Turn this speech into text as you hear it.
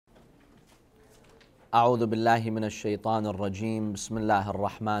أعوذ بالله من الشيطان الرجيم بسم الله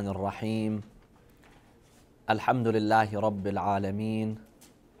الرحمن الرحيم الحمد لله رب العالمين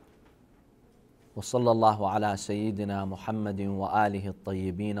وصلى الله على سيدنا محمد وآله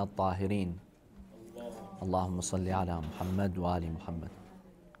الطيبين الطاهرين اللهم صل على محمد وآل محمد.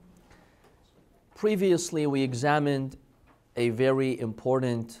 Previously we examined a very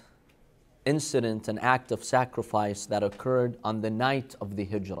important incident, an act of sacrifice that occurred on the night of the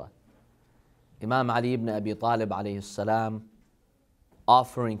Hijrah. Imam Ali ibn Abi Talib alayhi salam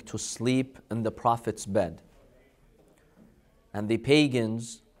offering to sleep in the Prophet's bed. And the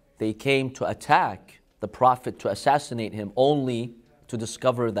pagans, they came to attack the Prophet, to assassinate him, only to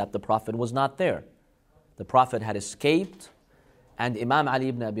discover that the Prophet was not there. The Prophet had escaped and Imam Ali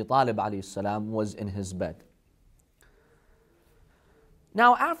ibn Abi Talib alayhi salam was in his bed.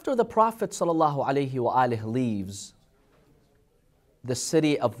 Now after the Prophet sallallahu alayhi wa alihi leaves the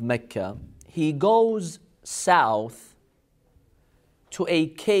city of Mecca, he goes south to a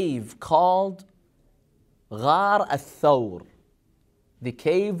cave called Ghar al-Thawr, the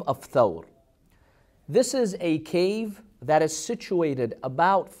cave of Thawr. This is a cave that is situated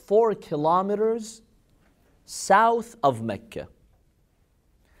about 4 kilometers south of Mecca.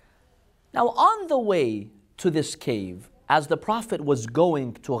 Now on the way to this cave, as the Prophet was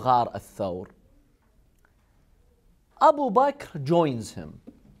going to Ghar al-Thawr, Abu Bakr joins him.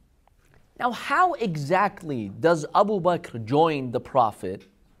 Now, how exactly does Abu Bakr join the Prophet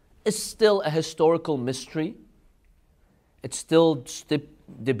is still a historical mystery. It's still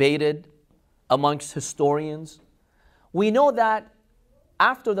debated amongst historians. We know that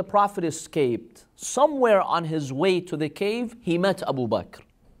after the Prophet escaped, somewhere on his way to the cave, he met Abu Bakr.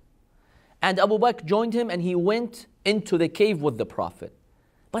 And Abu Bakr joined him and he went into the cave with the Prophet.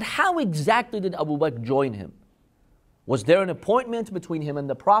 But how exactly did Abu Bakr join him? Was there an appointment between him and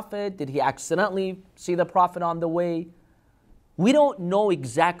the Prophet? Did he accidentally see the Prophet on the way? We don't know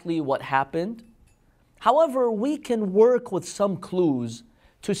exactly what happened. However, we can work with some clues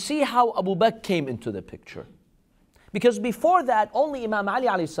to see how Abu Bakr came into the picture. Because before that, only Imam Ali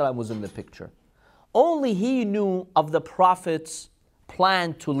alayhi salam was in the picture. Only he knew of the Prophet's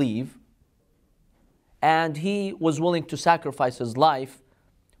plan to leave, and he was willing to sacrifice his life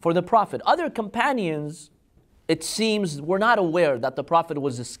for the Prophet. Other companions, it seems, were not aware that the Prophet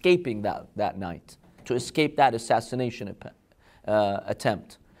was escaping that night, to escape that assassination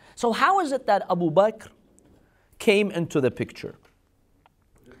attempt. So how is it that Abu Bakr came into the picture?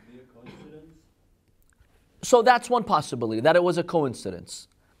 Could it be a coincidence? So that's one possibility, that it was a coincidence.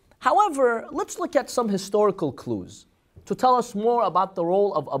 However, let's look at some historical clues to tell us more about the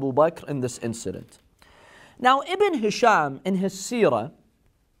role of Abu Bakr in this incident. Now, Ibn Hisham, in his seerah,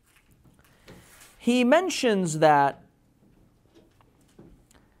 he mentions that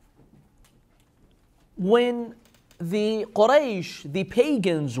when the Quraysh, the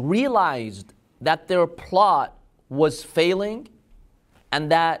pagans, realized that their plot was failing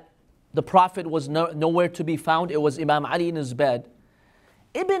and that the Prophet was nowhere to be found, it was Imam Ali in his bed,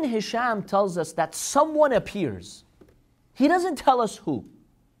 Ibn Hisham tells us that someone appears. He doesn't tell us who,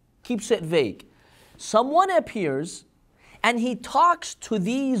 keeps it vague. Someone appears and he talks to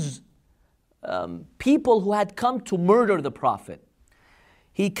these people who had come to murder the Prophet.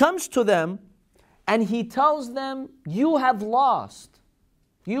 He comes to them and he tells them, you have lost.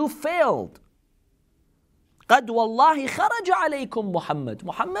 You failed. قَدْ وَاللَّهِ خَرَجَ عَلَيْكُمْ Muhammad.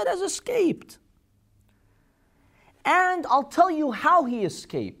 Muhammad has escaped. And I'll tell you how he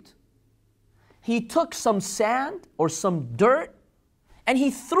escaped. He took some sand or some dirt and he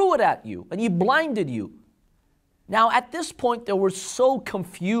threw it at you and he blinded you. Now at this point they were so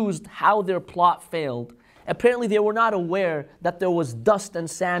confused how their plot failed. Apparently they were not aware that there was dust and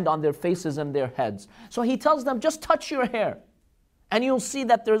sand on their faces and their heads. So he tells them, just touch your hair and you'll see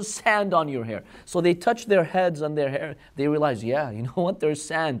that there's sand on your hair. So they touch their heads and their hair. They realize, yeah, you know what, there's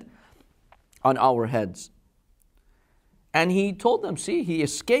sand on our heads. And he told them, see, he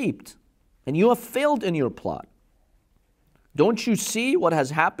escaped and you have failed in your plot. Don't you see what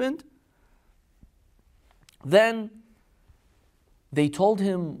has happened? Then they told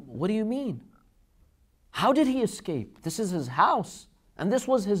him, what do you mean? How did he escape? This is his house and this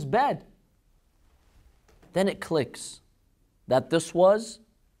was his bed. Then it clicks that this was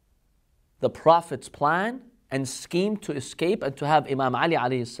the Prophet's plan and scheme to escape and to have Imam Ali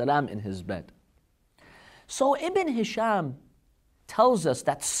alayhi salam in his bed. So Ibn Hisham tells us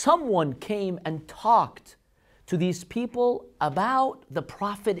that someone came and talked to these people about the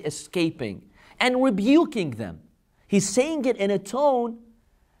Prophet escaping and rebuking them. He's saying it in a tone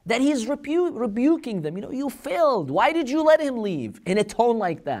that he's rebuking them. You know, you failed. Why did you let him leave? In a tone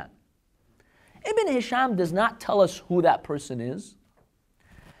like that. Ibn Hisham does not tell us who that person is.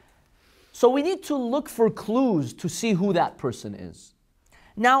 So we need to look for clues to see who that person is.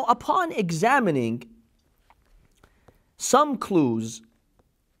 Now, upon examining some clues,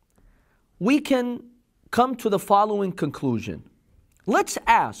 we can come to the following conclusion. Let's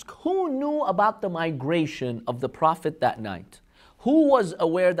ask, who knew about the migration of the Prophet that night? Who was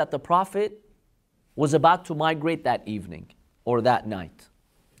aware that the Prophet was about to migrate that evening or that night?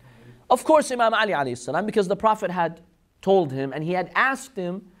 Of course, Imam Ali alayhi salam, because the Prophet had told him and he had asked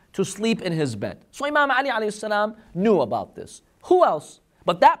him to sleep in his bed. So Imam Ali alayhi salam knew about this. Who else?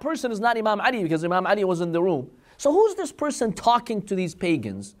 But that person is not Imam Ali because Imam Ali was in the room. So who's this person talking to these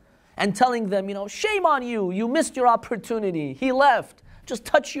pagans and telling them, shame on you, you missed your opportunity, he left. Just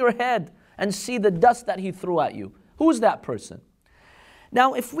touch your head and see the dust that he threw at you. Who's that person?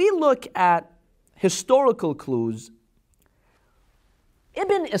 Now, if we look at historical clues,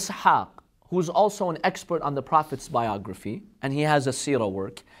 Ibn Ishaq, who's also an expert on the Prophet's biography, and he has a seerah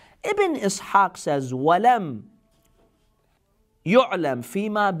work, Ibn Ishaq says, وَلَمْ يعلم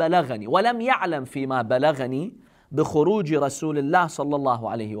فيما بلغني ولم يعلم فيما بلغني بخروج رسول الله صلى الله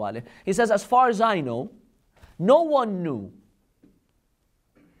عليه وآله. He says, as far as I know, no one knew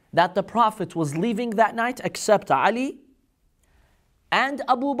that the Prophet was leaving that night except Ali and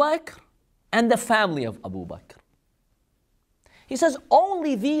Abu Bakr and the family of Abu Bakr. He says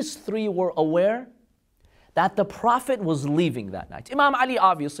only these three were aware that the Prophet was leaving that night. Imam Ali,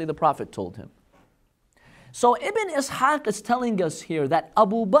 obviously, the Prophet told him. So Ibn Ishaq is telling us here that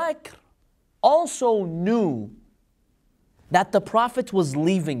Abu Bakr also knew that the Prophet was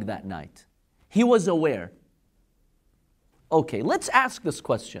leaving that night. He was aware. Okay, let's ask this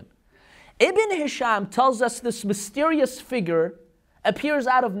question. Ibn Hisham tells us this mysterious figure appears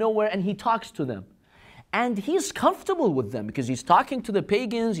out of nowhere and he talks to them. And he's comfortable with them because he's talking to the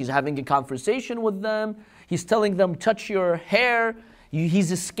pagans, he's having a conversation with them, he's telling them, touch your hair,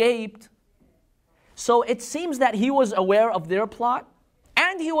 he's escaped. So it seems that he was aware of their plot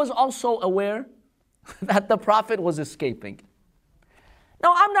and he was also aware that the Prophet was escaping.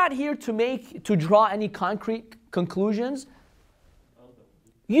 Now, I'm not here to draw any concrete conclusions.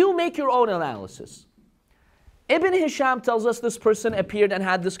 You make your own analysis. Ibn Hisham tells us this person appeared and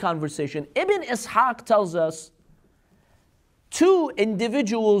had this conversation. Ibn Ishaq tells us two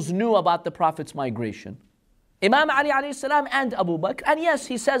individuals knew about the Prophet's migration. Imam Ali alayhi salam and Abu Bakr. And yes,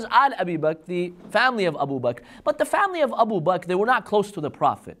 he says Al-Abi Bakr, the family of Abu Bakr. But the family of Abu Bakr, they were not close to the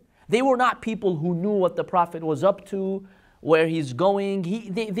Prophet. They were not people who knew what the Prophet was up to, where he's going.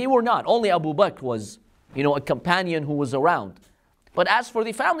 They were not. Only Abu Bakr was, a companion who was around. But as for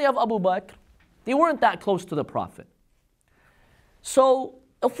the family of Abu Bakr, they weren't that close to the Prophet. So,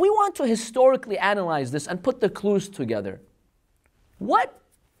 if we want to historically analyze this and put the clues together, what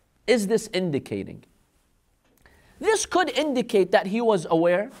is this indicating? This could indicate that he was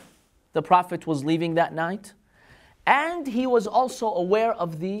aware the Prophet was leaving that night, and he was also aware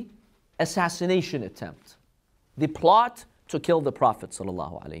of the assassination attempt, the plot to kill the Prophet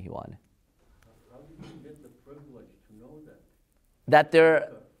sallallahu alaihi wasallam. How did you get the privilege to know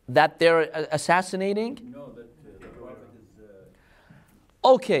that? That they're assassinating? No, that the Prophet is...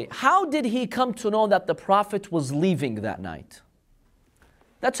 Okay, how did he come to know that the Prophet was leaving that night?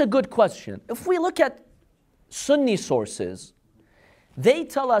 That's a good question. If we look at Sunni sources, they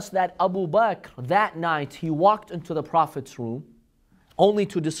tell us that Abu Bakr, that night, he walked into the Prophet's room only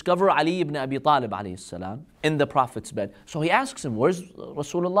to discover Ali ibn Abi Talib alayhi salam in the Prophet's bed. So he asks him, where's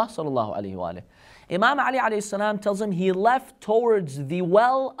Rasulullah sallallahu alayhi wa alayhi? Imam Ali alayhi salam tells him he left towards the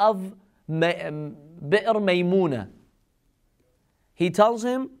well of Bi'r Maymuna. He tells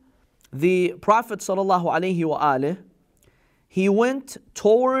him, the Prophet sallallahu alayhi wa alayhi, he went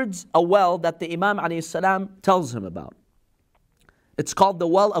towards a well that the Imam alayhi salam tells him about. It's called the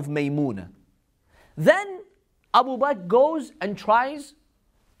well of Maymuna. Then Abu Bakr goes and tries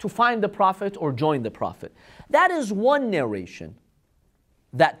to find the Prophet or join the Prophet. That is one narration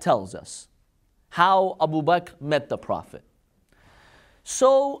that tells us how Abu Bakr met the Prophet.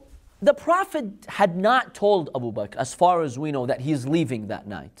 So the Prophet had not told Abu Bakr, as far as we know, that he's leaving that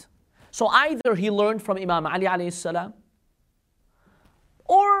night. So either he learned from Imam Ali alayhi salam,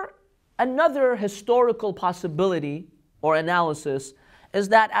 or another historical possibility or analysis is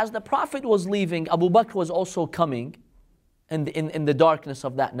that as the Prophet was leaving, Abu Bakr was also coming in the darkness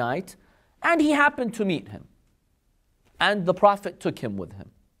of that night, and he happened to meet him. And the Prophet took him with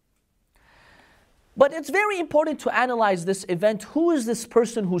him. But it's very important to analyze this event. Who is this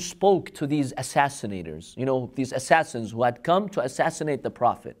person who spoke to these assassinators? These assassins who had come to assassinate the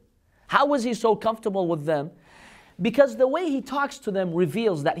Prophet. How was he so comfortable with them? Because the way he talks to them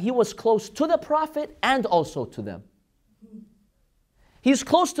reveals that he was close to the Prophet and also to them. He's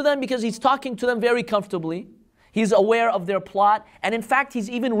close to them because he's talking to them very comfortably. He's aware of their plot. And in fact, he's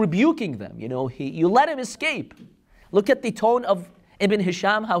even rebuking them. You let him escape. Look at the tone of Ibn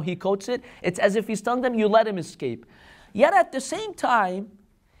Hisham, how he quotes it. It's as if he's telling them, you let him escape. Yet at the same time,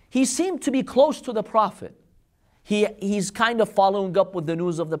 he seemed to be close to the Prophet. He's kind of following up with the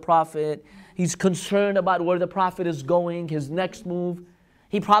news of the Prophet. He's concerned about where the Prophet is going, his next move.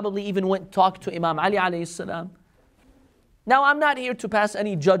 He probably even went and talked to Imam Ali alayhi salam. Now, I'm not here to pass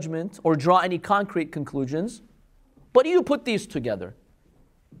any judgment or draw any concrete conclusions, but you put these together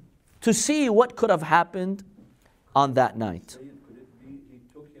to see what could have happened on that night. Could it be he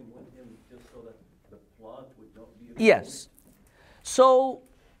took him with him just so that the plot would not be exposed? Yes. So,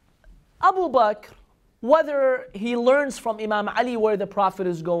 Abu Bakr, whether he learns from Imam Ali where the Prophet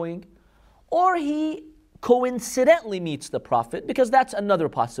is going, or he coincidentally meets the Prophet, because that's another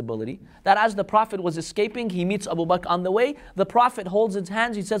possibility, that as the Prophet was escaping, he meets Abu Bakr on the way, the Prophet holds his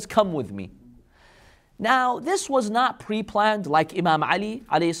hands, he says, come with me. Now, this was not pre-planned like Imam Ali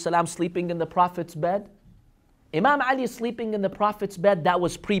alayhi salam sleeping in the Prophet's bed. Imam Ali sleeping in the Prophet's bed, that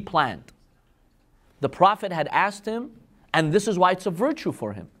was pre-planned. The Prophet had asked him, and this is why it's a virtue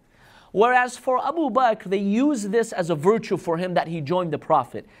for him. Whereas for Abu Bakr, they use this as a virtue for him that he joined the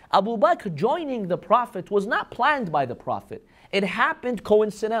Prophet. Abu Bakr joining the Prophet was not planned by the Prophet. It happened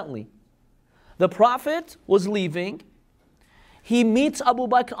coincidentally. The Prophet was leaving. He meets Abu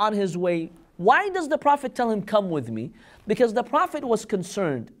Bakr on his way. Why does the Prophet tell him, come with me? Because the Prophet was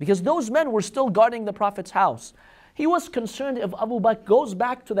concerned. Because those men were still guarding the Prophet's house. He was concerned if Abu Bakr goes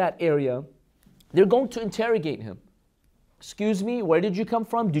back to that area, they're going to interrogate him. Excuse me, where did you come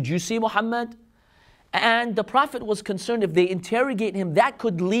from? Did you see Muhammad? And the Prophet was concerned if they interrogate him, that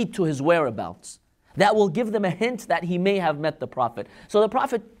could lead to his whereabouts. That will give them a hint that he may have met the Prophet. So the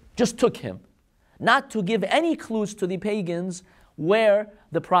Prophet just took him, not to give any clues to the pagans where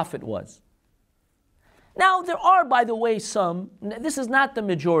the Prophet was. Now there are, by the way, this is not the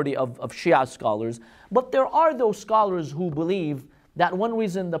majority of Shia scholars, but there are those scholars who believe that one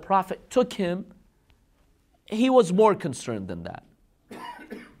reason the Prophet took him, he was more concerned than that.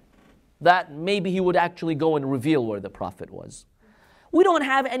 That maybe he would actually go and reveal where the Prophet was. We don't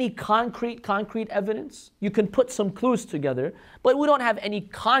have any concrete evidence. You can put some clues together, but we don't have any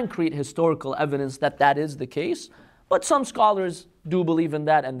concrete historical evidence that that is the case. But some scholars do believe in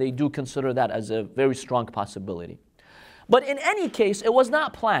that, and they do consider that as a very strong possibility. But in any case, it was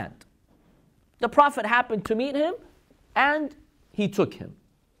not planned. The Prophet happened to meet him, and he took him.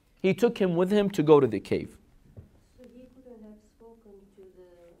 He took him with him to go to the cave. So he couldn't have spoken to the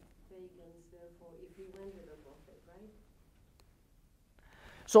pagans, therefore, if he went with the Prophet, right?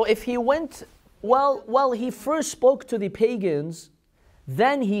 So if he went, well, he first spoke to the pagans,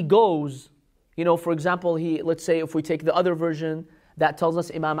 then he goes, for example, let's say if we take the other version that tells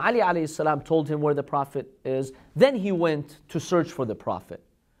us Imam Ali alayhi salam told him where the Prophet is, then he went to search for the Prophet.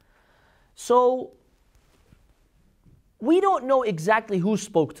 So we don't know exactly who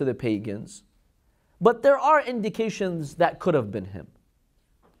spoke to the pagans, but there are indications that could have been him.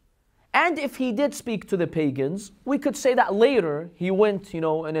 And if he did speak to the pagans, we could say that later he went, in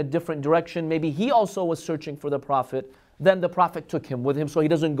a different direction. Maybe he also was searching for the Prophet. Then the Prophet took him with him so he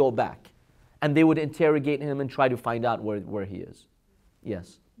doesn't go back. And they would interrogate him and try to find out where he is.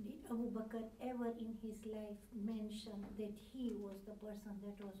 Yes? Did Abu Bakr ever in his life mention that he was the person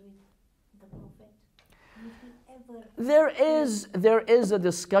that was with the Prophet? Did he ever? There is a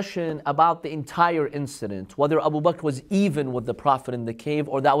discussion about the entire incident, whether Abu Bakr was even with the Prophet in the cave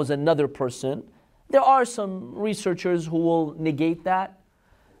or that was another person. There are some researchers who will negate that.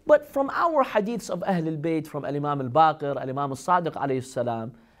 But from our hadiths of Ahl al-Bayt, from Al-Imam al-Baqir, Al-Imam al-Sadiq alayhi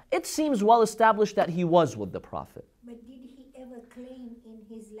salam, it seems well established that he was with the Prophet. But did he ever claim in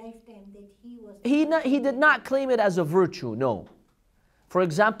his lifetime that he was? He did not claim it as a virtue, no. For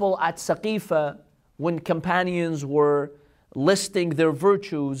example, at Saqifa, when companions were listing their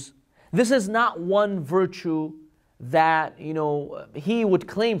virtues, this is not one virtue that he would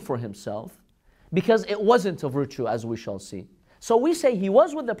claim for himself, because it wasn't a virtue, as we shall see. So we say he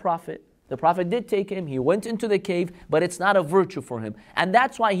was with the Prophet. The Prophet did take him, he went into the cave, but it's not a virtue for him. And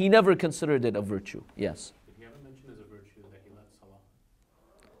that's why he never considered it a virtue. Yes? Did he ever mention as a virtue that he led Salah?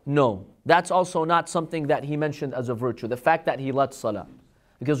 No, that's also not something that he mentioned as a virtue, the fact that he led Salah.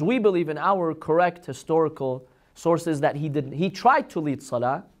 Because we believe in our correct historical sources that he tried to lead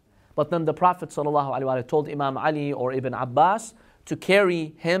Salah, but then the Prophet ﷺ told Imam Ali or Ibn Abbas to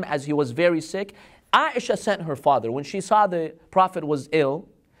carry him as he was very sick. Aisha sent her father. When she saw the Prophet was ill,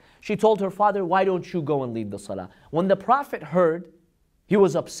 She told her father, why don't you go and lead the salah? When the Prophet heard, he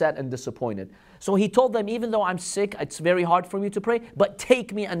was upset and disappointed. So he told them, even though I'm sick, it's very hard for me to pray, but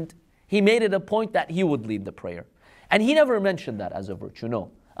take me. And he made it a point that he would lead the prayer. And he never mentioned that as a virtue,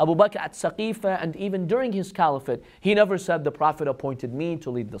 no. Abu Bakr at Saqifa and even during his caliphate, he never said the Prophet appointed me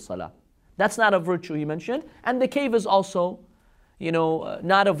to lead the salah. That's not a virtue he mentioned. And the cave is also,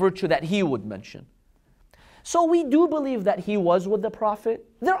 not a virtue that he would mention. So we do believe that he was with the Prophet.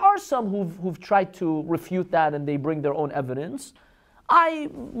 There are some who've tried to refute that and they bring their own evidence. I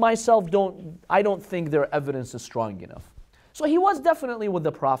myself don't think their evidence is strong enough. So he was definitely with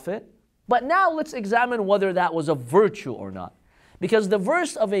the Prophet. But now let's examine whether that was a virtue or not. Because the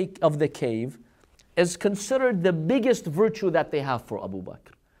verse of the cave is considered the biggest virtue that they have for Abu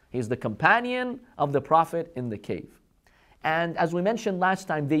Bakr. He's the companion of the Prophet in the cave. And as we mentioned last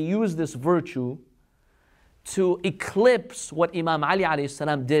time, they use this virtue to eclipse what Imam Ali alayhi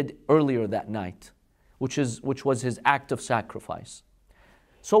salam did earlier that night, which was his act of sacrifice.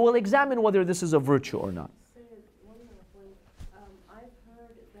 So we'll examine whether this is a virtue or not. One more point. I've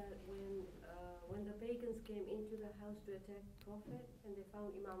heard that when the pagans came into the house to attack the Prophet and they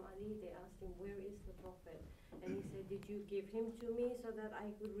found Imam Ali, they asked him, where is the Prophet? And he said, did you give him to me so that I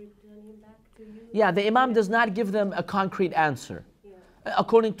could return him back to you? Yeah, the Imam does not give them a concrete answer. Yeah.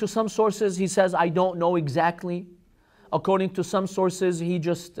 According to some sources, he says, I don't know exactly. According to some sources, he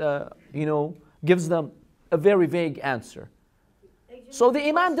just, gives them a very vague answer. So the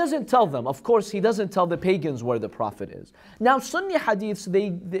Imam doesn't tell them. Of course, he doesn't tell the pagans where the Prophet is. Now, Sunni hadiths,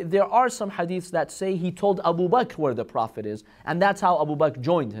 there are some hadiths that say he told Abu Bakr where the Prophet is, and that's how Abu Bakr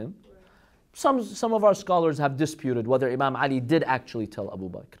joined him. Some of our scholars have disputed whether Imam Ali did actually tell Abu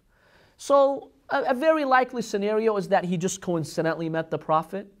Bakr. So a very likely scenario is that he just coincidentally met the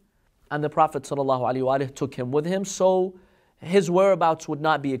Prophet, and the Prophet ﷺ took him with him, so his whereabouts would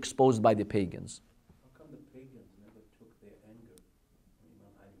not be exposed by the pagans. How come the pagans never took their anger when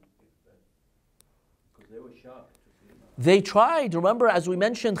Imam Ali did that? Because they were shocked to see Imam Ali. They tried. Remember, as we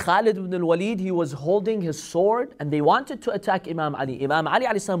mentioned, Khalid ibn al-Walid, he was holding his sword and they wanted to attack Imam Ali. Imam Ali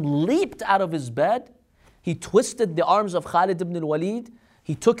alayhi salam leaped out of his bed. He twisted the arms of Khalid ibn al-Walid.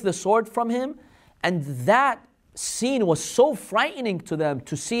 He took the sword from him. And that scene was so frightening to them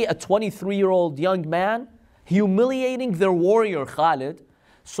to see a 23-year-old young man humiliating their warrior Khalid.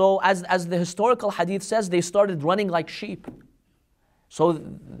 So as the historical hadith says, they started running like sheep. So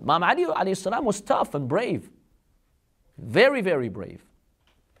Imam Ali alayhi salam was tough and brave. Very, very brave.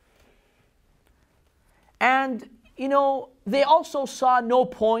 And, they also saw no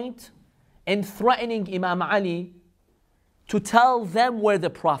point in threatening Imam Ali to tell them where the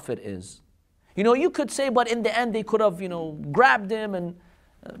Prophet is. You could say, but in the end they could have, grabbed him and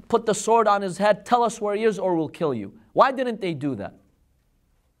put the sword on his head, tell us where he is or we'll kill you. Why didn't they do that?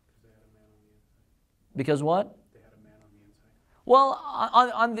 Because what? They had a man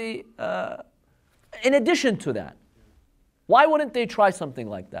on the inside. Well, in addition to that, why wouldn't they try something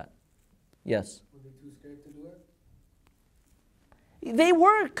like that? Yes. Were they too scared to do it?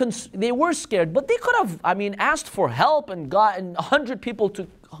 They were scared, but they could have, asked for help and gotten 100 people to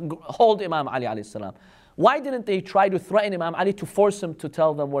hold Imam Ali alayhi salam. Why didn't they try to threaten Imam Ali to force him to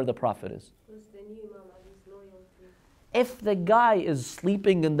tell them where the Prophet is? Because they knew Imam Ali's loyalty. If the guy is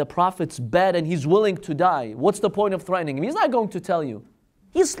sleeping in the Prophet's bed and he's willing to die, what's the point of threatening him? He's not going to tell you.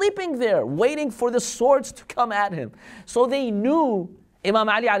 He's sleeping there, waiting for the swords to come at him. So they knew Imam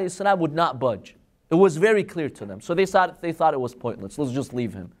Ali alayhi salam would not budge. It was very clear to them. So they thought it was pointless. Let's just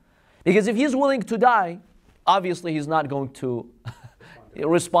leave him. Because if he's willing to die, obviously he's not going to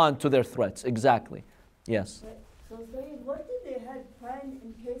respond to their threats. Exactly. Yes. Right. So Sayyid, what did they had planned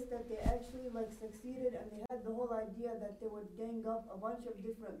in case that they actually succeeded and they had the whole idea that they would gang up a bunch of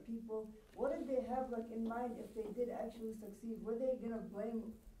different people? What did they have in mind if they did actually succeed? Were they gonna blame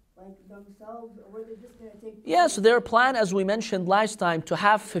themselves, or were they just gonna take? Yes, their plan, as we mentioned last time, to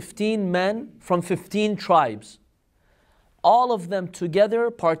have 15 men from 15 tribes, all of them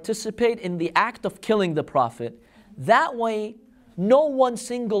together participate in the act of killing the Prophet. That way, no one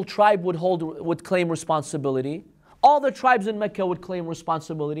single tribe would claim responsibility. All the tribes in Mecca would claim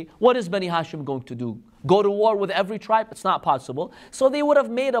responsibility. What is Bani Hashim going to do? Go to war with every tribe? It's not possible. So they would have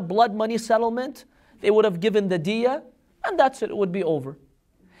made a blood money settlement. They would have given the diya, and that's it. It would be over.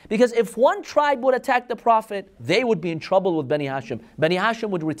 Because if one tribe would attack the Prophet, they would be in trouble with Bani Hashim. Bani Hashim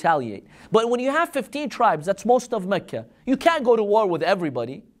would retaliate. But when you have 15 tribes, that's most of Mecca, you can't go to war with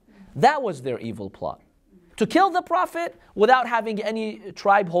everybody. That was their evil plot. To kill the Prophet without having any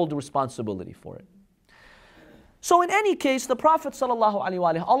tribe hold responsibility for it. So in any case, the Prophet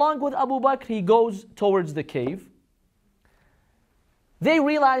ﷺ, along with Abu Bakr, he goes towards the cave. They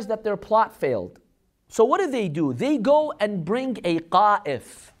realize that their plot failed. So what do? They go and bring a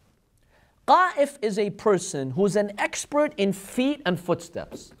qa'if. Qa'if is a person who's an expert in feet and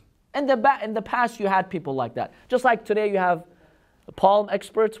footsteps. In the past, you had people like that. Just like today, you have palm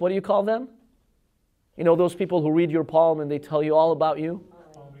experts. What do you call them? You know, those people who read your palm and they tell you all about you?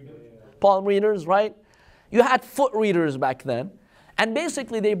 Palm readers, right? You had foot readers back then. And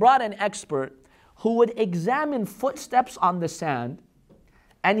basically, they brought an expert who would examine footsteps on the sand,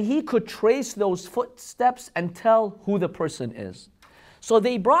 and he could trace those footsteps and tell who the person is. So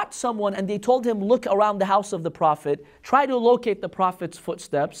they brought someone and they told him, look around the house of the Prophet, try to locate the Prophet's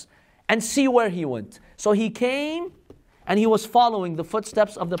footsteps and see where he went. So he came and he was following the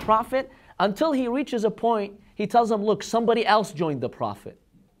footsteps of the Prophet until he reaches a point, he tells them, look, somebody else joined the Prophet.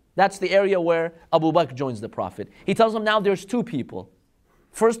 That's the area where Abu Bakr joins the Prophet. He tells them now there's two people.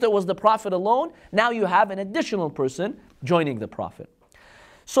 First it was the Prophet alone, now you have an additional person joining the Prophet.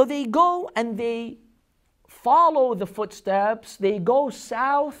 So they go and they follow the footsteps. They go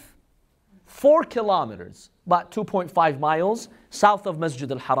south 4 kilometers, about 2.5 miles south of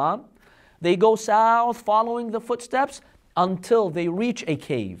Masjid al-Haram. They go south following the footsteps until they reach a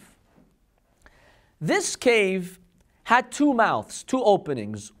cave. This cave had 2 mouths, 2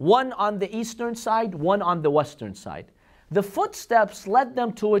 openings, one on the eastern side, one on the western side. The footsteps led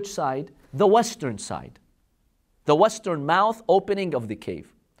them to which side? The western side. The western mouth opening of the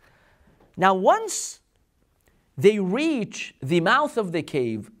cave. Now once they reach the mouth of the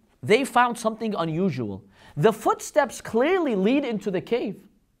cave, they found something unusual. The footsteps clearly lead into the cave.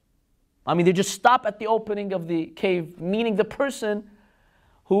 I mean, they just stop at the opening of the cave, meaning the person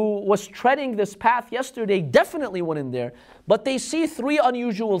who was treading this path yesterday definitely went in there. But they see 3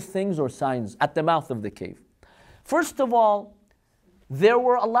 unusual things or signs at the mouth of the cave. First of all, there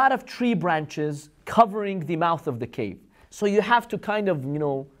were a lot of tree branches covering the mouth of the cave. So you have to kind of,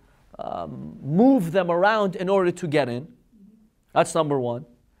 move them around in order to get in. That's number 1.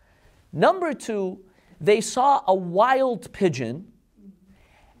 Number 2, they saw a wild pigeon.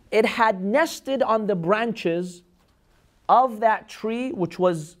 It had nested on the branches of that tree, which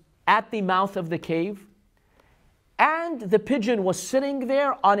was at the mouth of the cave. And the pigeon was sitting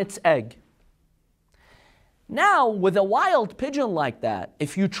there on its egg. Now, with a wild pigeon like that,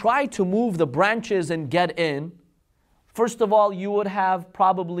 if you try to move the branches and get in, first of all, you would have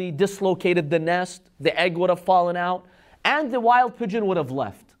probably dislocated the nest, the egg would have fallen out, and the wild pigeon would have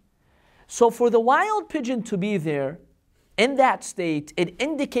left. So for the wild pigeon to be there in that state, it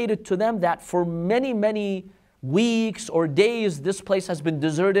indicated to them that for many, many weeks or days, this place has been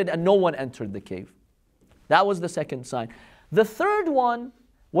deserted and no one entered the cave. That was the second sign. The third one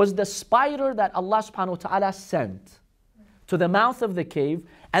was the spider that Allah subhanahu wa ta'ala sent to the mouth of the cave,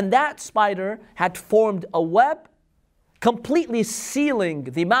 and that spider had formed a web completely sealing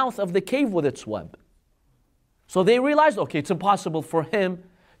the mouth of the cave with its web. So they realized, okay, it's impossible for him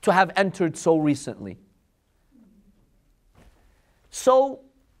to have entered so recently. So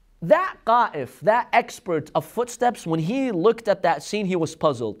that qa'if, that expert of footsteps, when he looked at that scene, he was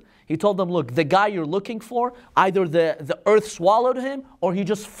puzzled. He told them, look, the guy you're looking for, either the earth swallowed him or he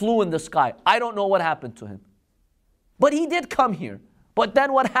just flew in the sky. I don't know what happened to him. But he did come here. But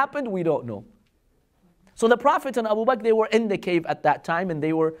then what happened, we don't know. So the Prophet and Abu Bakr, they were in the cave at that time and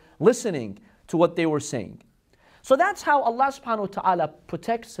they were listening to what they were saying. So that's how Allah subhanahu wa ta'ala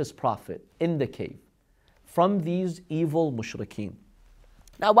protects His Prophet in the cave from these evil mushrikeen.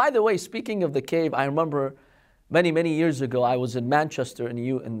 Now, by the way, speaking of the cave, I remember many years ago, I was in Manchester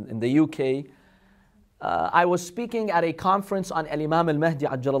in the UK. I was speaking at a conference on Al-Imam Al-Mahdi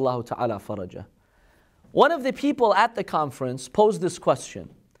Ajjalallahu Ta'ala Farajah. One of the people at the conference posed this question.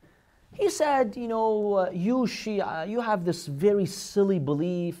 He said, you Shia, you have this very silly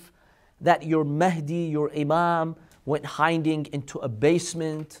belief that your Mahdi, your Imam, went hiding into a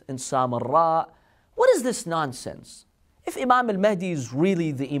basement in Samarra. What is this nonsense? If Imam al-Mahdi is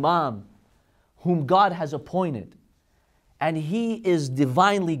really the Imam whom God has appointed, and he is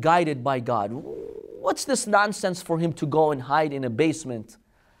divinely guided by God, what's this nonsense for him to go and hide in a basement?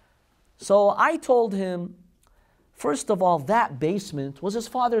 So I told him, first of all, that basement was his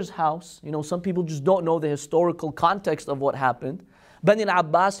father's house. Some people just don't know the historical context of what happened. Bani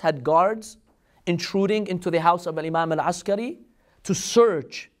al-Abbas had guards intruding into the house of Imam al-Askari to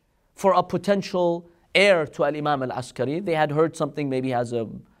search for a potential heir to Imam al-Askari. They had heard something, maybe he has a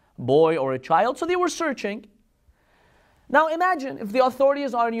boy or a child, so they were searching. Now imagine if the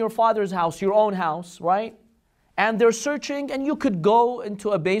authorities are in your father's house, your own house, right? And they're searching and you could go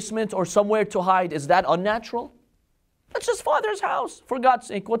into a basement or somewhere to hide. Is that unnatural? That's his father's house, for God's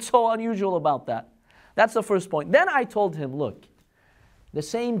sake. What's so unusual about that? That's the first point. Then I told him, look, the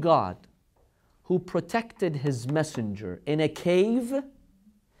same God who protected his messenger in a cave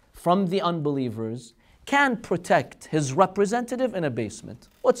from the unbelievers can protect his representative in a basement.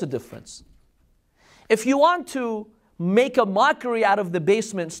 What's the difference? If you want to make a mockery out of the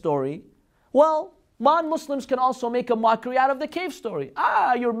basement story, well, non-Muslims can also make a mockery out of the cave story.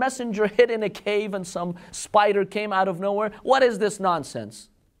 Your messenger hid in a cave and some spider came out of nowhere. What is this nonsense?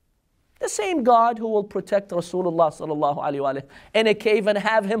 The same God who will protect Rasulullah sallallahu alaihi wasallam in a cave and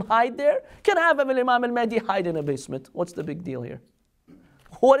have him hide there can have Imam al-Mahdi hide in a basement. What's the big deal here?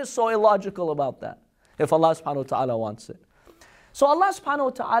 What is so illogical about that? If Allah subhanahu wa ta'ala wants it. So Allah subhanahu wa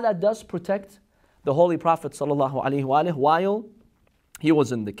ta'ala does protect the Holy Prophet sallallahu alaihi wasallam while he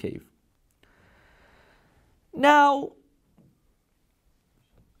was in the cave. Now,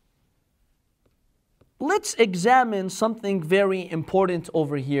 let's examine something very important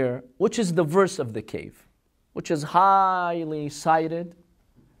over here, which is the verse of the cave, which is highly cited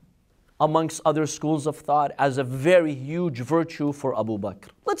amongst other schools of thought as a very huge virtue for Abu Bakr.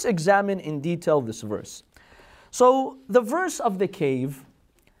 Let's examine in detail this verse. So, the verse of the cave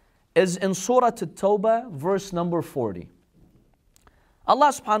is in Surah At-Tawbah, verse number 40. Allah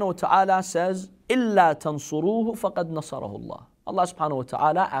subhanahu wa ta'ala says, إِلَّا تَنصُرُوهُ فَقَدْ نَصَرَهُ اللَّهُ. Allah subhanahu wa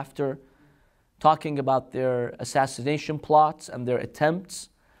ta'ala, after talking about their assassination plots and their attempts,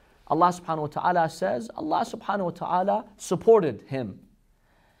 Allah subhanahu wa ta'ala says, Allah subhanahu wa ta'ala supported him.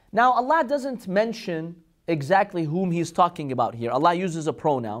 Now Allah doesn't mention exactly whom he's talking about here. Allah uses a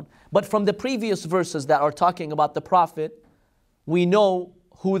pronoun, but from the previous verses that are talking about the Prophet, we know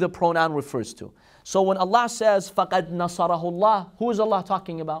who the pronoun refers to. So when Allah says, فَقَدْ نَصَرَهُ اللَّهُ, who is Allah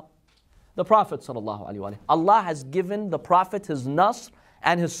talking about? The Prophet sallallahu alaihi wasallam. Allah has given the Prophet his nasr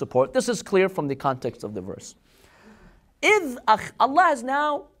and his support. This is clear from the context of the verse. Allah is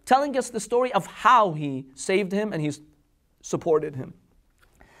now telling us the story of how he saved him and he supported him.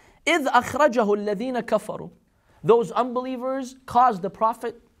 إِذْ أَخْرَجَهُ الَّذِينَ كَفَرُوا. Those unbelievers caused the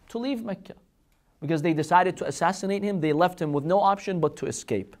Prophet to leave Mecca because they decided to assassinate him. They left him with no option but to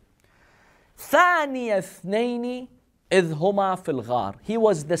escape. ثَانِيَ اثْنَيْنِ إِذْ هُمَا فِي الْغَارِ. He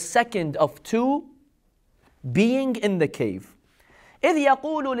was the second of two being in the cave. إِذْ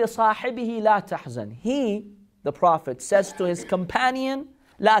يَقُولُ لِصَاحِبِهِ لَا تَحْزَنْ. He, the Prophet, says to his companion,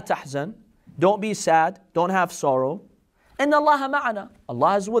 لَا تَحْزَنْ. Don't be sad, don't have sorrow. إِنَّ اللَّهَ مَعَنَا.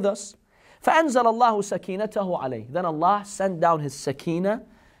 Allah is with us. فَأَنزَلَ اللَّهُ سَكِينَتَهُ عَلَيْهِ. Then Allah sent down his sakina,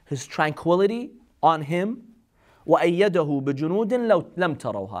 his tranquility on him. وَأَيَّدَهُ بِجُنُودٍ لَمْ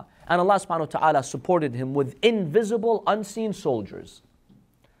تَرَوْهَا. And Allah subhanahu wa ta'ala supported him with invisible, unseen soldiers.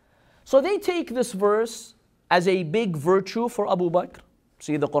 So they take this verse as a big virtue for Abu Bakr.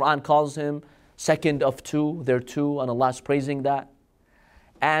 See, the Quran calls him second of two, they're two, and Allah is praising that.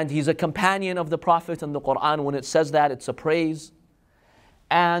 And he's a companion of the Prophet in the Quran. When it says that, it's a praise.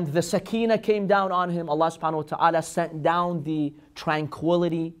 And the sakina came down on him. Allah subhanahu wa ta'ala sent down the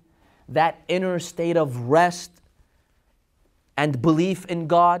tranquility, that inner state of rest and belief in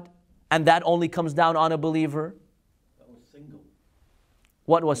God. And that only comes down on a believer. That was single.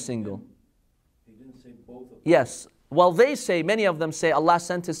 What was single? He didn't say both of them. Yes. Well, they say, many of them say Allah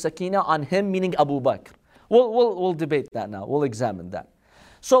sent his sakina on him, meaning Abu Bakr. We'll debate that now. We'll examine that.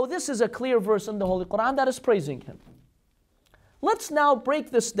 So this is a clear verse in the Holy Quran that is praising him. Let's now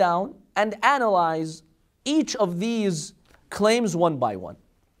break this down and analyze each of these claims one by one.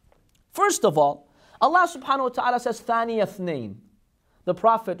 First of all, Allah subhanahu wa ta'ala says, ثَانِيَ اثْنَيْنِ. The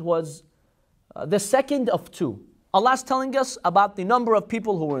Prophet was the second of two. Allah is telling us about the number of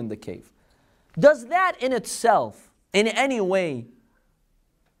people who were in the cave. Does that in itself, in any way,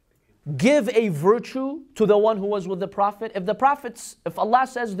 give a virtue to the one who was with the Prophet? If Allah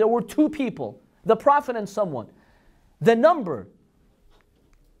says there were two people, the Prophet and someone, the number,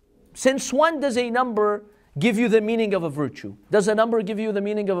 since when does a number give you the meaning of a virtue? Does a number give you the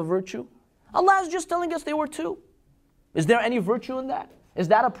meaning of a virtue? Allah is just telling us they were two. Is there any virtue in that? Is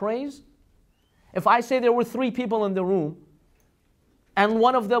that a praise? If I say there were three people in the room and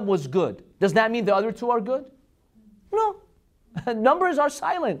one of them was good, does that mean the other two are good? No. Numbers are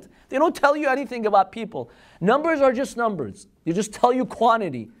silent. They don't tell you anything about people. Numbers are just numbers. They just tell you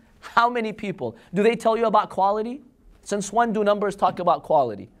quantity. How many people? Do they tell you about quality? Since when do numbers talk about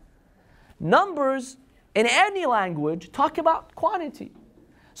quality? Numbers in any language talk about quantity.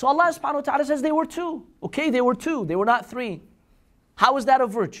 So Allah subhanahu wa ta'ala says they were two. Okay, they were two. They were not three. How is that a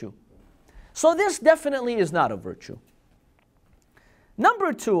virtue? So this definitely is not a virtue.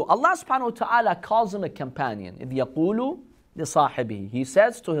 Number two, Allah subhanahu wa ta'ala calls him a companion. إِذْ يَقُولُ لِصَاحِبِهِ. He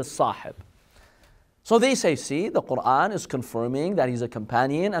says to his sahib. So they say, see, the Quran is confirming that he's a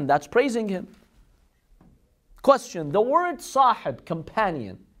companion and that's praising him. Question, the word sahib,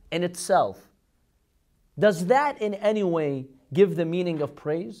 companion, in itself, does that in any way give the meaning of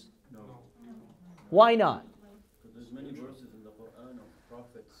praise? No. Why not? Because there's many verses in the Quran of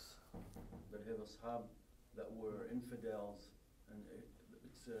prophets that have ashab that were infidels, and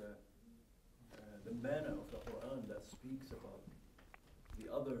it's the manner of the Quran that speaks about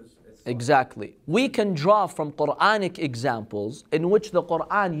the others. Exactly. We can draw from Quranic examples in which the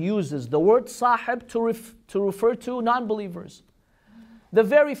Quran uses the word sahib to refer to non-believers. The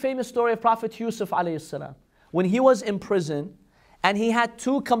very famous story of Prophet Yusuf alayhi salam, when he was in prison and he had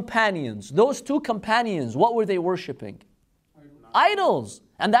two companions. Those two companions, what were they worshipping? Idols.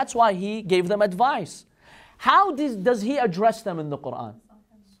 And that's why he gave them advice. How does he address them in the Quran?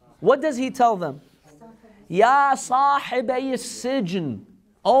 What does he tell them? Ya sahibay sijn.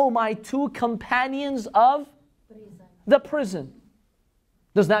 Oh, my two companions of the prison.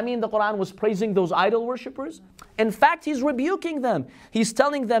 Does that mean the Quran was praising those idol worshippers? In fact, he's rebuking them. He's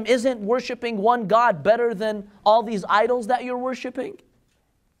telling them, isn't worshiping one God better than all these idols that you're worshiping?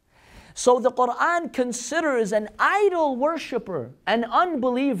 So the Quran considers an idol worshipper, an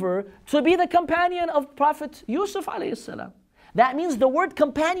unbeliever, to be the companion of Prophet Yusuf alayhi salam. That means the word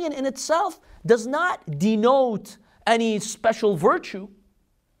companion in itself does not denote any special virtue.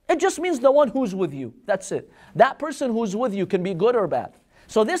 It just means the one who's with you. That's it. That person who's with you can be good or bad.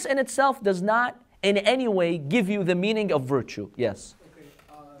 So this in itself does not in any way give you the meaning of virtue. Yes? Okay,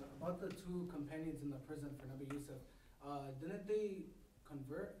 about the two companions in the prison for Nabi Yusuf, didn't they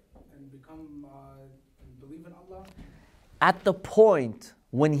convert and become and believe in Allah? At the point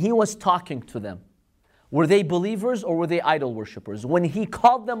when he was talking to them, were they believers or were they idol worshippers? When he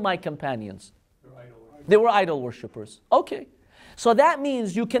called them my companions, they were idol worshippers. Okay. So that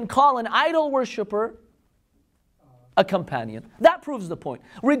means you can call an idol worshipper a companion. That proves the point.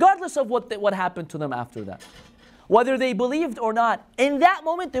 Regardless of what happened to them after that. Whether they believed or not, in that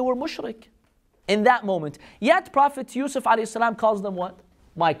moment they were mushrik. In that moment. Yet Prophet Yusuf alayhi salam calls them what?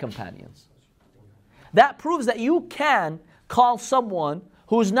 My companions. That proves that you can call someone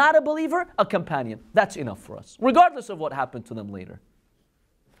who's not a believer a companion. That's enough for us. Regardless of what happened to them later.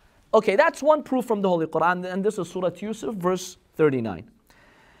 Okay, that's one proof from the Holy Quran, and this is Surah Yusuf, verse 39.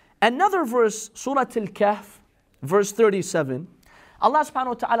 Another verse, Surah Al-Kahf, verse 37, Allah subhanahu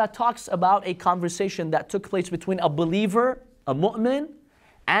wa ta'ala talks about a conversation that took place between a believer, a mu'min,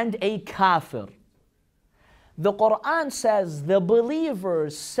 and a kafir. The Quran says the believer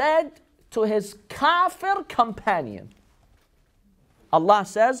said to his kafir companion, Allah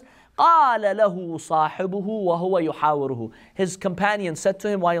says, قَالَ لَهُ صَاحِبُهُ وَهُوَ يُحَاوِرُهُ. His companion said to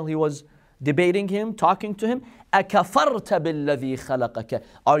him while he was debating him, talking to him, أَكَفَرْتَ بِالَّذِي خَلَقَكَ.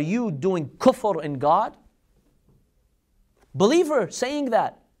 Are you doing kufr in God? Believer saying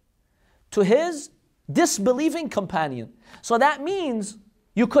that to his disbelieving companion. So that means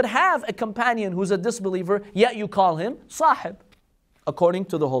you could have a companion who's a disbeliever, yet you call him sahib, according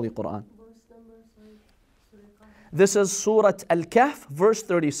to the Holy Quran. This is Surah Al-Kahf, verse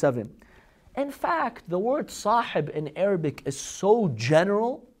 37. In fact, the word sahib in Arabic is so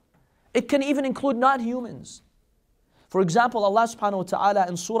general, it can even include non-humans. For example, Allah subhanahu wa ta'ala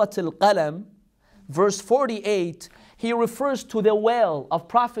in Surah Al-Qalam, verse 48, He refers to the whale of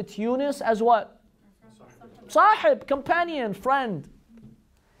Prophet Yunus as what? Sahib, companion, friend.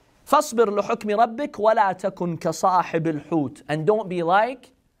 فَاصْبِرْ لِحُكْمِ رَبِّكَ وَلَا تَكُنْ كَصَاحِبِ الْحُوتِ. And don't be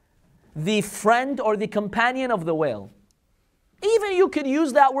like the friend or the companion of the whale. Even you could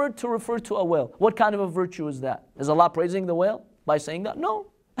use that word to refer to a whale. What kind of a virtue is that? Is Allah praising the whale by saying that? No,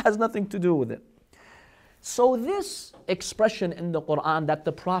 it has nothing to do with it. So this expression in the Quran that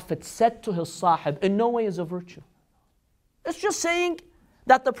the Prophet said to his sahib in no way is a virtue. It's just saying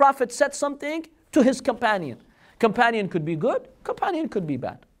that the Prophet said something to his companion. Companion could be good, companion could be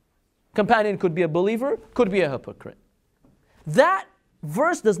bad. Companion could be a believer, could be a hypocrite. That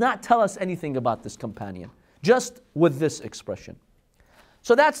verse does not tell us anything about this companion, just with this expression.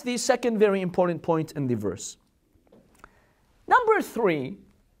 So that's the second very important point in the verse. Number 3,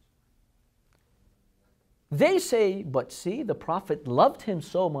 they say, but see, the Prophet loved him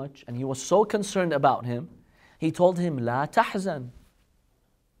so much and he was so concerned about him, he told him, La tahzan.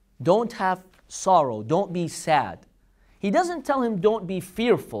 Don't have sorrow, don't be sad. He doesn't tell him, don't be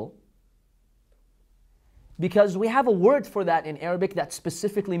fearful, because we have a word for that in Arabic that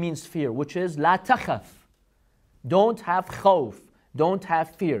specifically means fear, which is La takhaf. Don't have khawf, don't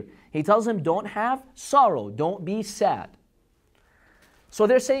have fear. He tells him, don't have sorrow, don't be sad. So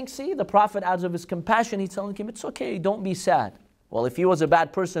they're saying, see, the Prophet, out of his compassion, he's telling him, it's okay, don't be sad. Well, if he was a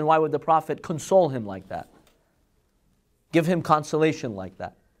bad person, why would the Prophet console him like that? Give him consolation like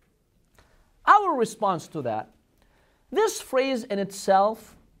that? Our response to that This phrase in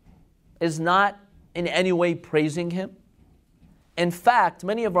itself is not in any way praising him. In fact,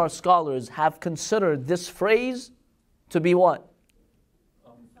 many of our scholars have considered this phrase to be what?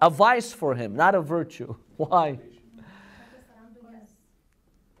 A vice for him, not a virtue. Why?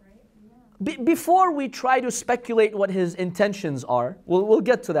 Before we try to speculate what his intentions are, we'll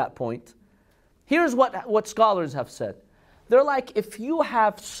get to that point. Here's what scholars have said. They're like, if you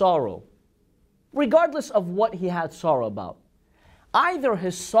have sorrow, regardless of what he had sorrow about, either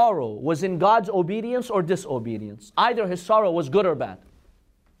his sorrow was in God's obedience or disobedience. Either his sorrow was good or bad.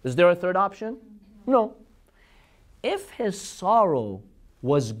 Is there a third option? No. If his sorrow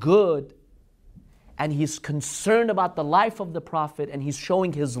was good, and he's concerned about the life of the Prophet, and he's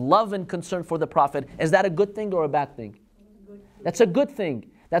showing his love and concern for the Prophet, is that a good thing or a bad thing? That's a good thing.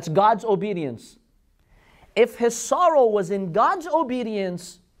 That's God's obedience. If his sorrow was in God's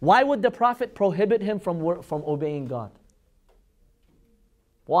obedience, why would the Prophet prohibit him from obeying God?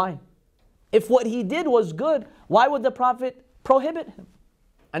 Why? If what he did was good, why would the Prophet prohibit him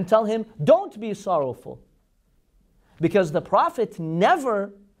and tell him, don't be sorrowful? Because the Prophet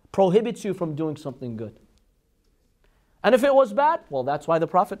never prohibits you from doing something good. And if it was bad, well, that's why the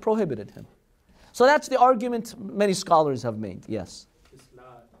Prophet prohibited him. So that's the argument many scholars have made, yes. This la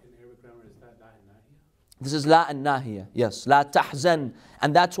in Arabic grammar, is that la and nahiya? This is la and nahiya, yes. La tahzan.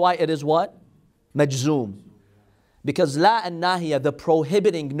 And that's why it is what? Majzoom. Because la and nahiya, the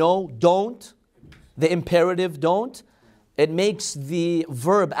prohibiting, no, don't, the imperative, don't, it makes the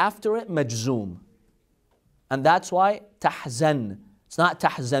verb after it majzoom. And that's why tahzan. It's not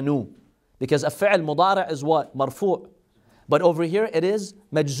tahzanu. Because a fi'l mudara' is what? Marfu'. But over here it is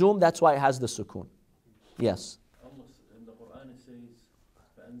majzoom, that's why it has the sukoon. Yes. Almost in the Quran it says,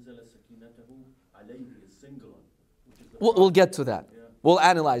 فَأَنزَلَ سَكِينَتَهُ عَلَيْهِ is singular. We'll get to that. Yeah. We'll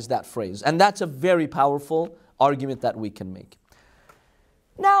analyze that phrase. And that's a very powerful argument that we can make.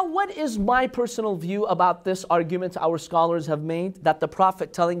 Now, what is my personal view about this argument our scholars have made? That the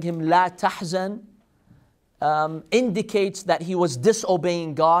Prophet telling him, La tahzan, indicates that he was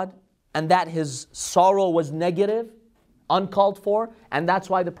disobeying God and that his sorrow was negative, uncalled for, and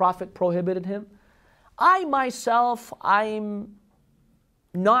that's why the Prophet prohibited him. I myself, I'm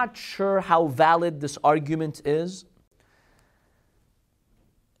not sure how valid this argument is,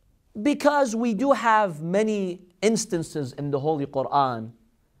 because we do have many instances in the Holy Quran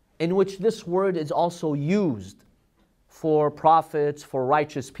in which this word is also used for prophets, for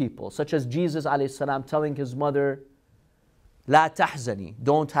righteous people, such as Jesus ﷺ telling his mother, La tahzani,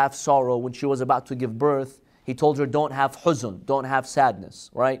 don't have sorrow. When she was about to give birth, he told her, don't have huzn, don't have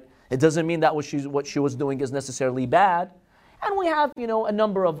sadness, right? It doesn't mean that what she was doing is necessarily bad. And we have, a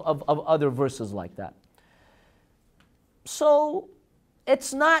number of other verses like that. So,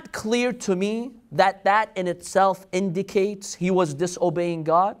 it's not clear to me that that in itself indicates he was disobeying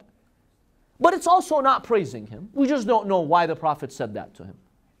God. But it's also not praising him. We just don't know why the Prophet said that to him.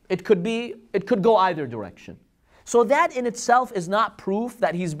 It could go either direction. So that in itself is not proof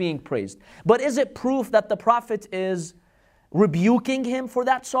that he's being praised. But is it proof that the Prophet is rebuking him for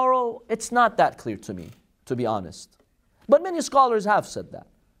that sorrow? It's not that clear to me, to be honest. But many scholars have said that.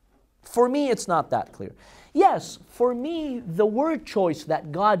 For me, it's not that clear. Yes, for me, the word choice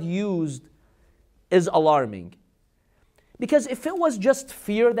that God used is alarming. Because if it was just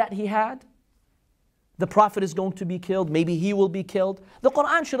fear that he had, the Prophet is going to be killed, maybe he will be killed, the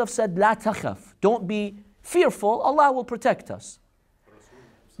Quran should have said, La takhaf, don't be fearful, Allah will protect us.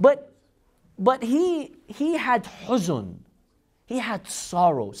 But he had huzn, he had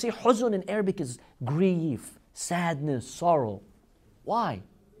sorrow. See, huzn in Arabic is grief, sadness, sorrow. Why?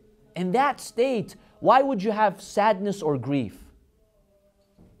 In that state, why would you have sadness or grief?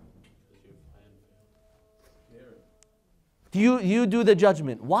 You do the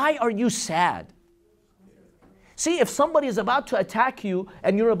judgment. Why are you sad? See, if somebody is about to attack you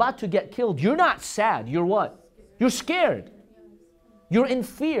and you're about to get killed, you're not sad. You're what? You're scared. You're in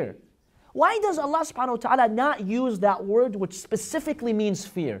fear. Why does Allah subhanahu wa ta'ala not use that word which specifically means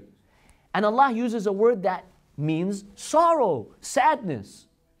fear? And Allah uses a word that means sorrow, sadness.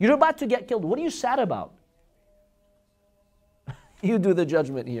 You're about to get killed. What are you sad about? You do the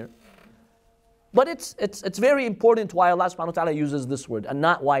judgment here. But it's very important why Allah subhanahu wa ta'ala uses this word and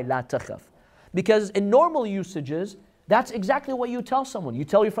not why la takhaf. Because in normal usages, that's exactly what you tell someone. You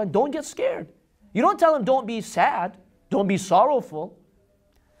tell your friend, don't get scared. You don't tell him, don't be sad, don't be sorrowful.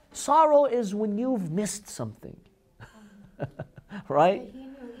 Sorrow is when you've missed something. Right? He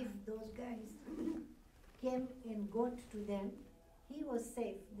knew if those guys came and got to them, he was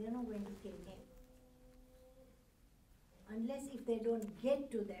safe. They're not going to kill him. Unless if they don't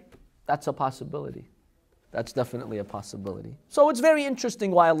get to them. That's a possibility. That's definitely a possibility. So it's very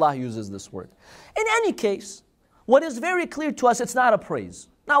interesting why Allah uses this word. In any case, what is very clear to us, it's not a praise.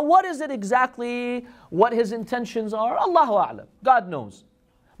 Now, what is it exactly, what his intentions are? Allahu A'lam. God knows.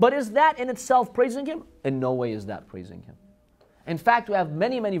 But is that in itself praising him? In no way is that praising him. In fact, we have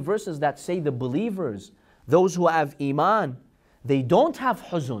many, many verses that say the believers, those who have iman, they don't have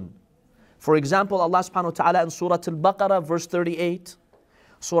huzn. For example, Allah subhanahu wa ta'ala in Surah Al-Baqarah verse 38,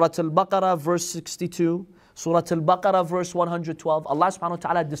 Surah Al-Baqarah verse 62, Surah Al-Baqarah verse 112, Allah subhanahu wa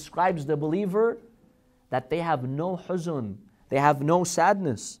ta'ala describes the believer that they have no huzn, they have no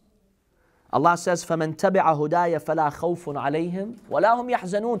sadness. Allah says, فَمَنْ تَبِعَ هُدَايَ فَلَا خَوْفٌ عَلَيْهِمْ وَلَا هُمْ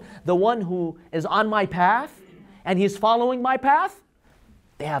يَحْزَنُونَ. The one who is on my path and he's following my path,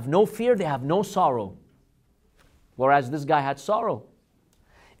 they have no fear, they have no sorrow. Whereas this guy had sorrow.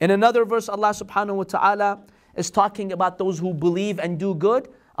 In another verse, Allah subhanahu wa ta'ala is talking about those who believe and do good.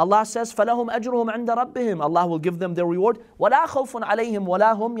 Allah says, فَلَهُمْ أَجْرُهُمْ عِنْدَ رَبِّهِمْ. Allah will give them their reward. وَلَا خَوْفٌ عَلَيْهِمْ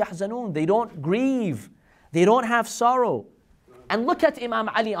وَلَا هُمْ يَحْزَنُونَ. They don't grieve. They don't have sorrow. And look at Imam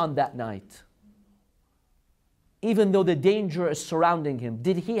Ali on that night. Even though the danger is surrounding him,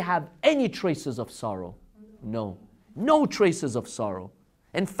 did he have any traces of sorrow? No. No traces of sorrow.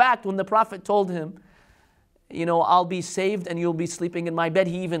 In fact, when the Prophet told him, I'll be saved and you'll be sleeping in my bed,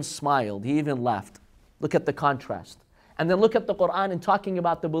 he even smiled, he even laughed. Look at the contrast. And then look at the Quran and talking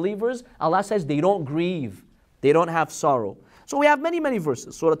about the believers, Allah says they don't grieve, they don't have sorrow. So we have many, many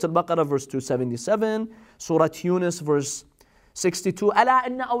verses. Surah Al-Baqarah verse 277, Surah Yunus verse 62. Ala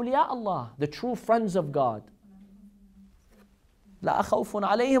inna awliya Allah, the true friends of God. La khawfun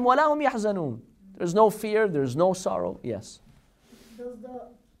alayhim wa la hum yahzanun. There's no fear, there's no sorrow. Yes. Does the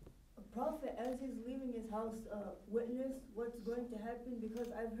Prophet, as he's leaving his house, witness what's going to happen? Because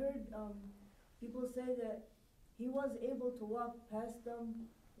I've heard people say that he was able to walk past them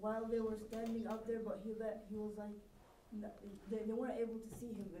while they were standing up there, but he was like, they weren't able to see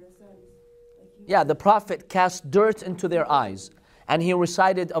him in a sense. Yeah, the Prophet cast dirt into their eyes. And he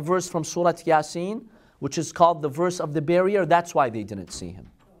recited a verse from Surah Yasin, which is called the verse of the barrier. That's why they didn't see him.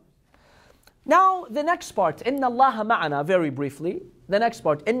 Now, the next part, Inna Allah ma'ana, very briefly. The next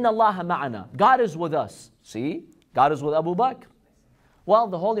part, Inna Allah ma'ana. God is with us. See? God is with Abu Bakr. Well,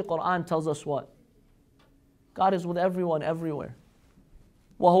 the Holy Quran tells us what? God is with everyone, everywhere.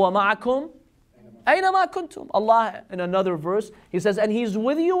 وَهُوَ مَعَكُمْ أَيْنَمَا كُنْتُمْ. Allah, in another verse, He says, and He's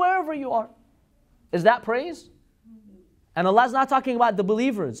with you wherever you are. Is that praise? And Allah is not talking about the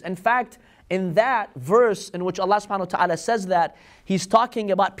believers. In fact, in that verse in which Allah subhanahu wa ta'ala says that, He's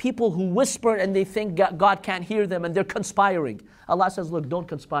talking about people who whisper and they think God can't hear them and they're conspiring. Allah says, look, don't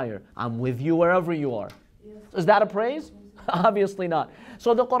conspire. I'm with you wherever you are. Is that a praise? Obviously not.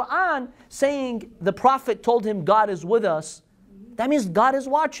 So the Quran saying the Prophet told him God is with us, that means God is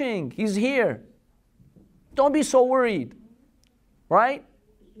watching. He's here. Don't be so worried. Right?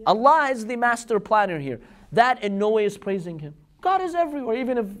 Allah is the master planner here. That in no way is praising Him. God is everywhere.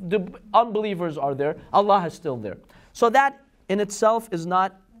 Even if the unbelievers are there, Allah is still there. So that in itself is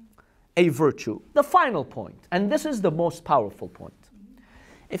not a virtue. The final point, and this is the most powerful point.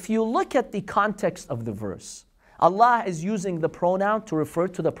 If you look at the context of the verse, Allah is using the pronoun to refer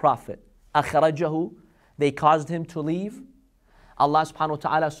to the Prophet. أَخْرَجَهُ. They caused him to leave. Allah subhanahu wa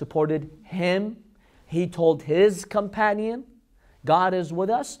ta'ala supported him. He told his companion, God is with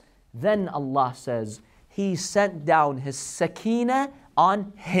us. Then Allah says, He sent down His sakina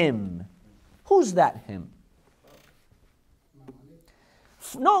on him. Who's that him?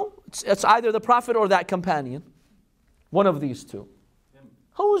 No, it's either the Prophet or that companion. One of these two.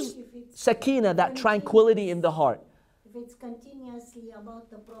 Who's sakina, that tranquility in the heart? If it's continuously about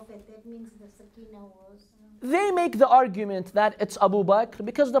the Prophet, that means the sakina was... They make the argument that it's Abu Bakr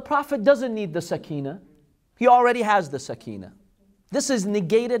because the Prophet doesn't need the sakina. He already has the sakina. This is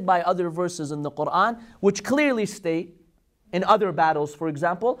negated by other verses in the Quran, which clearly state, in other battles, for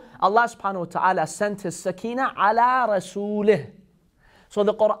example, Allah subhanahu wa ta'ala sent His sakina ala rasulih. So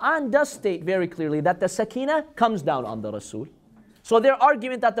the Quran does state very clearly that the sakina comes down on the Rasul. So their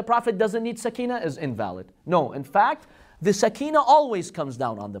argument that the Prophet doesn't need sakina is invalid. No, in fact, the sakina always comes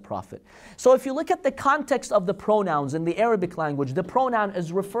down on the Prophet. So if you look at the context of the pronouns in the Arabic language, the pronoun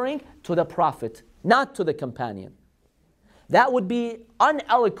is referring to the Prophet, not to the companion. That would be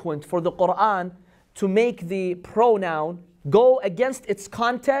uneloquent for the Quran to make the pronoun go against its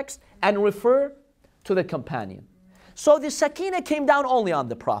context and refer to the companion. So the sakina came down only on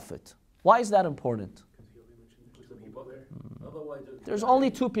the Prophet. Why is that important? There's only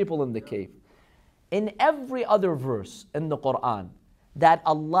 2 people in the cave. In every other verse in the Quran that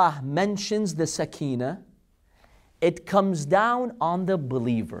Allah mentions the sakina, it comes down on the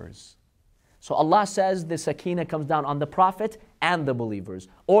believers. So Allah says the sakina comes down on the Prophet and the believers.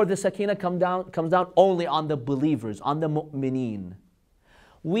 Or the sakina comes down only on the believers, on the mu'mineen.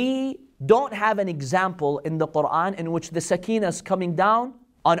 We don't have an example in the Quran in which the sakina is coming down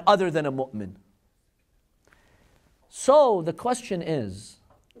on other than a mu'min. So the question is,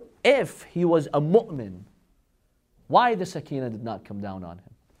 if he was a mu'min, why the sakina did not come down on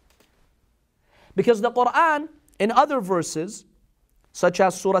him? Because the Quran, in other verses, such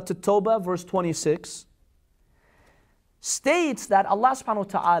as Surah At-Tawbah, verse 26, states that Allah subhanahu wa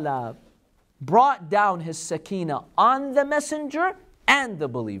ta'ala brought down His sakina on the messenger and the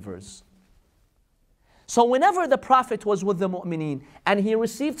believers. So whenever the Prophet was with the mu'mineen and he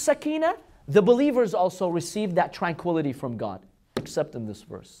received sakina, the believers also received that tranquility from God, except in this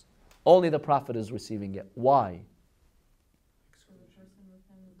verse. Only the Prophet is receiving it. Why?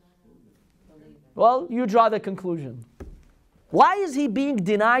 Well, you draw the conclusion. Why is he being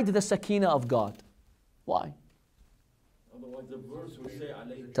denied the sakina of God? Why? Otherwise the verse will say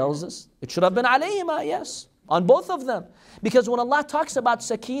alayhi. Tells us it should have been alayhima, yes, on both of them. Because when Allah talks about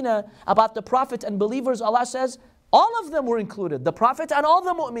sakina, about the Prophet and believers, Allah says all of them were included, the Prophet and all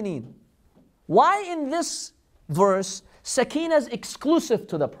the mu'mineen. Why in this verse sakina is exclusive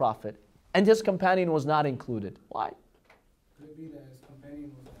to the Prophet and his companion was not included? Why? Could it be that his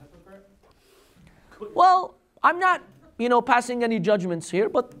companion was a hypocrite? Well, I'm not, passing any judgments here,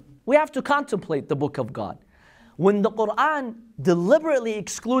 but we have to contemplate the book of God. When the Quran deliberately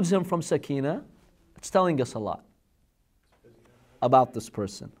excludes him from sakina, it's telling us a lot about this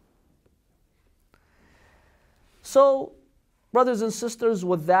person. So, brothers and sisters,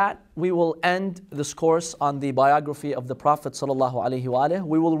 with that, we will end this course on the biography of the Prophet ﷺ.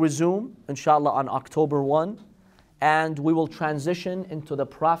 We will resume, inshallah, on October 1, and we will transition into the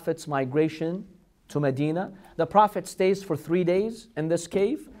Prophet's migration to Medina. The Prophet stays for 3 days in this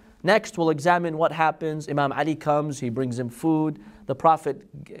cave. Next, we'll examine what happens. Imam Ali comes, he brings him food. The Prophet,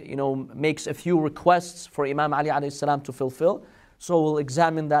 makes a few requests for Imam Ali alayhi salam to fulfill. So we'll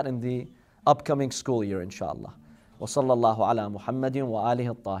examine that in the upcoming school year, inshallah. وصلى الله على محمد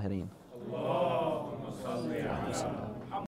وآله الطاهرين.